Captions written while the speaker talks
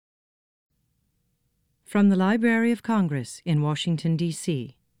From the Library of Congress in Washington,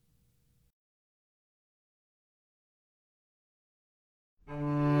 D.C.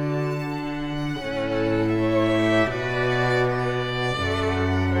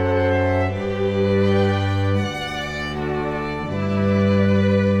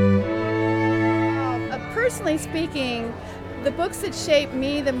 Personally speaking, the books that shaped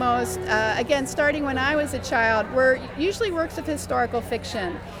me the most, again, starting when I was a child, were usually works of historical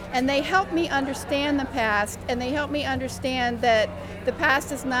fiction. And they helped me understand the past, and they helped me understand that the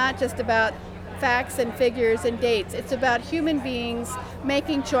past is not just about facts and figures and dates. It's about human beings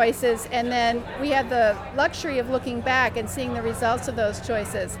making choices, and then we have the luxury of looking back and seeing the results of those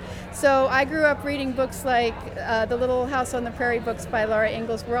choices. So I grew up reading books like the Little House on the Prairie books by Laura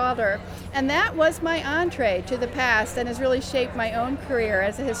Ingalls Wilder, and that was my entree to the past and has really shaped my own career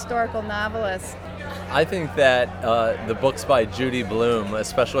as a historical novelist. I think that the books by Judy Blume,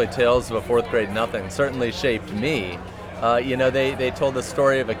 especially Tales of a Fourth Grade Nothing, certainly shaped me. They told the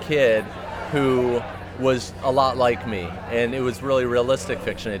story of a kid who was a lot like me, and it was really realistic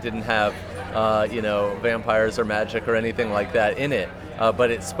fiction. It didn't have, vampires or magic or anything like that in it,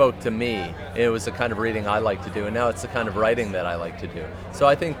 but it spoke to me. It was the kind of reading I like to do, and now it's the kind of writing that I like to do. So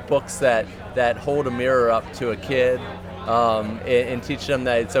I think books that hold a mirror up to a kid and teach them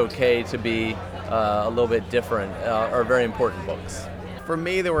that it's okay to be a little bit different are very important books. For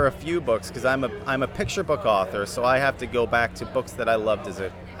me, there were a few books because I'm a picture book author, so I have to go back to books that I loved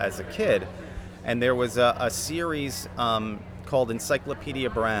as a kid. And there was a series called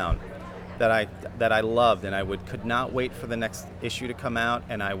Encyclopedia Brown that I loved, and I could not wait for the next issue to come out,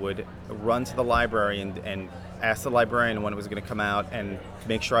 and I would run to the library and ask the librarian when it was going to come out and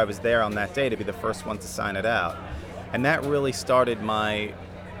make sure I was there on that day to be the first one to sign it out. And that really started my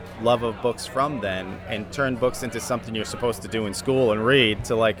love of books from then, and turned books into something you're supposed to do in school and read,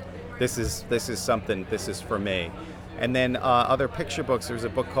 to like, this is something, this is for me. And then other picture books, there's a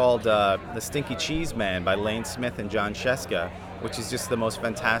book called The Stinky Cheese Man by Lane Smith and John Sheska, which is just the most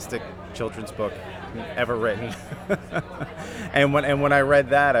fantastic children's book ever written. and when I read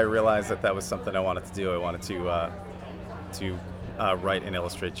that, I realized that was something I wanted to do. I wanted to write and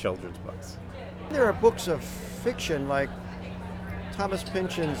illustrate children's books. There are books of fiction like Thomas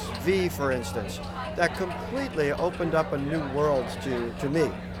Pynchon's V, for instance, that completely opened up a new world to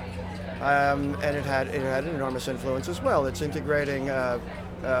me. And it had an enormous influence as well. It's integrating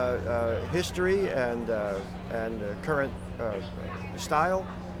history and current style.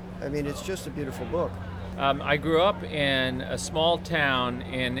 I mean, it's just a beautiful book. I grew up in a small town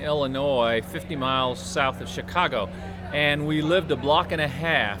in Illinois, 50 miles south of Chicago, and we lived a block and a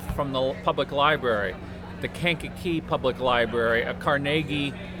half from the public library, the Kankakee Public Library, a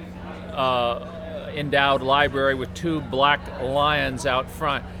Carnegie endowed library with two black lions out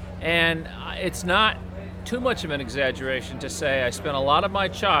front. And it's not too much of an exaggeration to say I spent a lot of my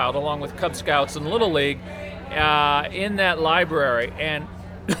child, along with Cub Scouts and Little League, in that library. And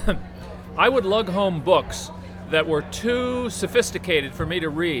I would lug home books that were too sophisticated for me to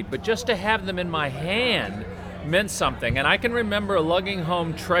read, but just to have them in my hand meant something. And I can remember lugging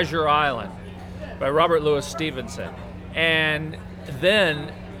home Treasure Island by Robert Louis Stevenson. And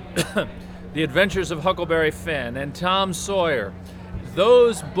then The Adventures of Huckleberry Finn and Tom Sawyer.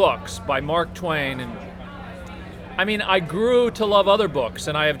 Those books by Mark Twain, and I mean, I grew to love other books,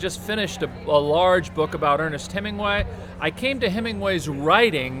 and I have just finished a large book about Ernest Hemingway. I came to Hemingway's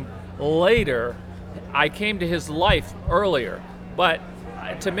writing later. I came to his life earlier. But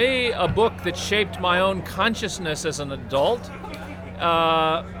to me, a book that shaped my own consciousness as an adult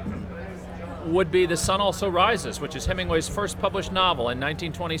would be The Sun Also Rises, which is Hemingway's first published novel in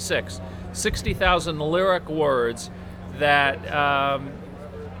 1926. 60,000 lyric words that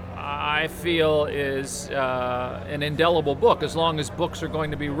I feel is an indelible book, as long as books are going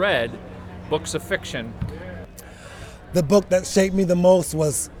to be read, books of fiction. The book that shaped me the most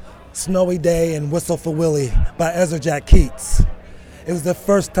was Snowy Day and Whistle for Willie by Ezra Jack Keats. It was the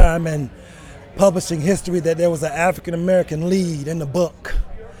first time in publishing history that there was an African-American lead in the book.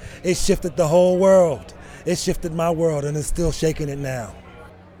 It shifted the whole world. It shifted my world, and it's still shaking it now.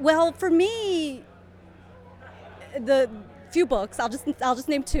 Well, for me, the few books, I'll just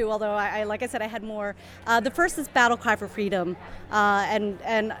name two, although I like I said, I had more. The first is Battle Cry for Freedom,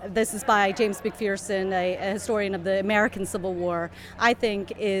 and this is by James McPherson, a historian of the American Civil War. I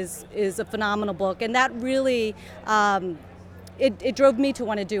think is a phenomenal book, and that really it drove me to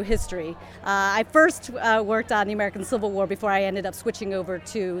want to do history. I first worked on the American Civil War before I ended up switching over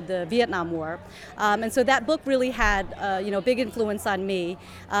to the Vietnam War. And so that book really had big influence on me,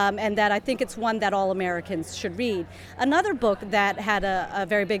 and that I think it's one that all Americans should read. Another book that had a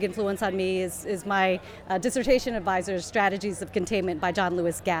very big influence on me is my dissertation advisor's Strategies of Containment by John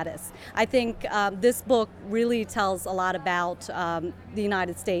Lewis Gaddis. I think this book really tells a lot about the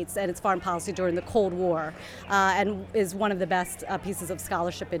United States and its foreign policy during the Cold War, and is one of the best pieces of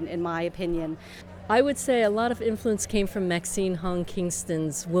scholarship in my opinion. I would say a lot of influence came from Maxine Hong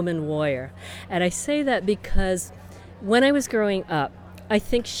Kingston's Woman Warrior. And I say that because when I was growing up, I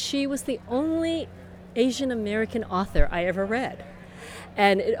think she was the only Asian American author I ever read.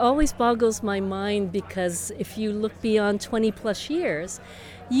 And it always boggles my mind because if you look beyond 20 plus years,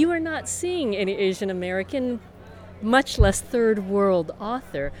 you are not seeing any Asian American, much less third world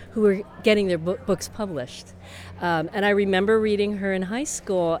author who are getting their books published. And I remember reading her in high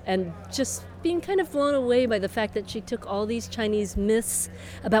school and just being kind of blown away by the fact that she took all these Chinese myths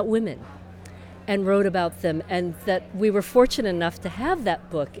about women and wrote about them, and that we were fortunate enough to have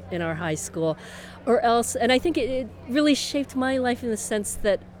that book in our high school, or else, and I think it really shaped my life in the sense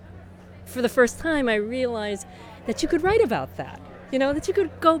that for the first time I realized that you could write about that. That you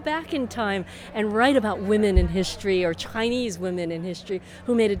could go back in time and write about women in history or Chinese women in history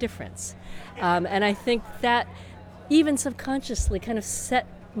who made a difference. And I think that even subconsciously kind of set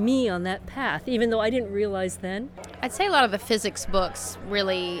me on that path, even though I didn't realize then. I'd say a lot of the physics books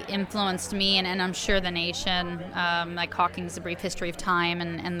really influenced me, and I'm sure the nation, like Hawking's The Brief History of Time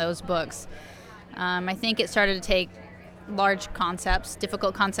and those books. I think it started to take large concepts,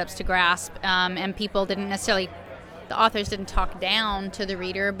 difficult concepts to grasp, and people didn't necessarily, the authors didn't talk down to the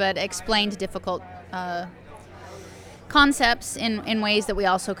reader, but explained difficult concepts in ways that we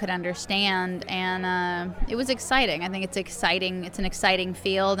also could understand, and it was exciting. I think it's exciting. It's an exciting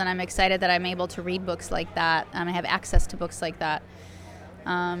field, and I'm excited that I'm able to read books like that. I have access to books like that.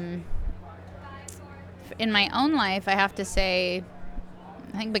 In my own life, I have to say,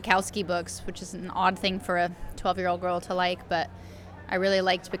 I think Bukowski books, which is an odd thing for a 12-year-old girl to like, but I really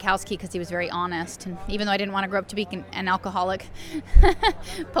liked Bukowski because he was very honest. And even though I didn't want to grow up to be an alcoholic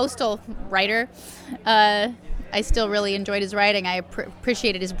postal writer, I still really enjoyed his writing. I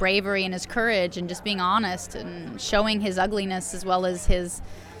appreciated his bravery and his courage and just being honest and showing his ugliness as well as his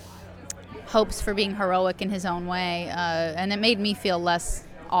hopes for being heroic in his own way. And it made me feel less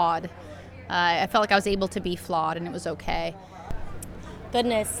odd. I felt like I was able to be flawed and it was okay.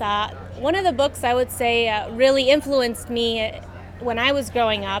 Goodness, one of the books I would say really influenced me when I was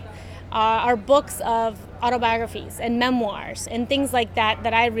growing up are books of autobiographies and memoirs and things like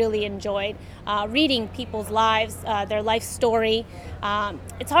that I really enjoyed. Reading people's lives, their life story.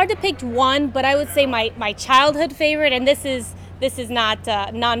 It's hard to pick one, but I would say my childhood favorite, and this is not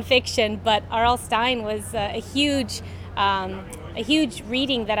nonfiction, but R.L. Stine was a huge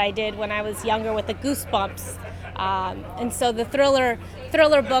reading that I did when I was younger with the Goosebumps. And so the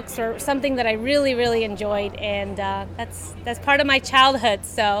thriller books are something that I really, really enjoyed, and that's part of my childhood.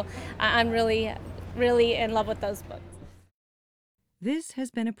 So I'm really, really in love with those books. This has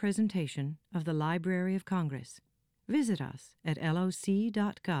been a presentation of the Library of Congress. Visit us at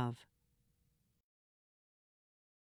loc.gov.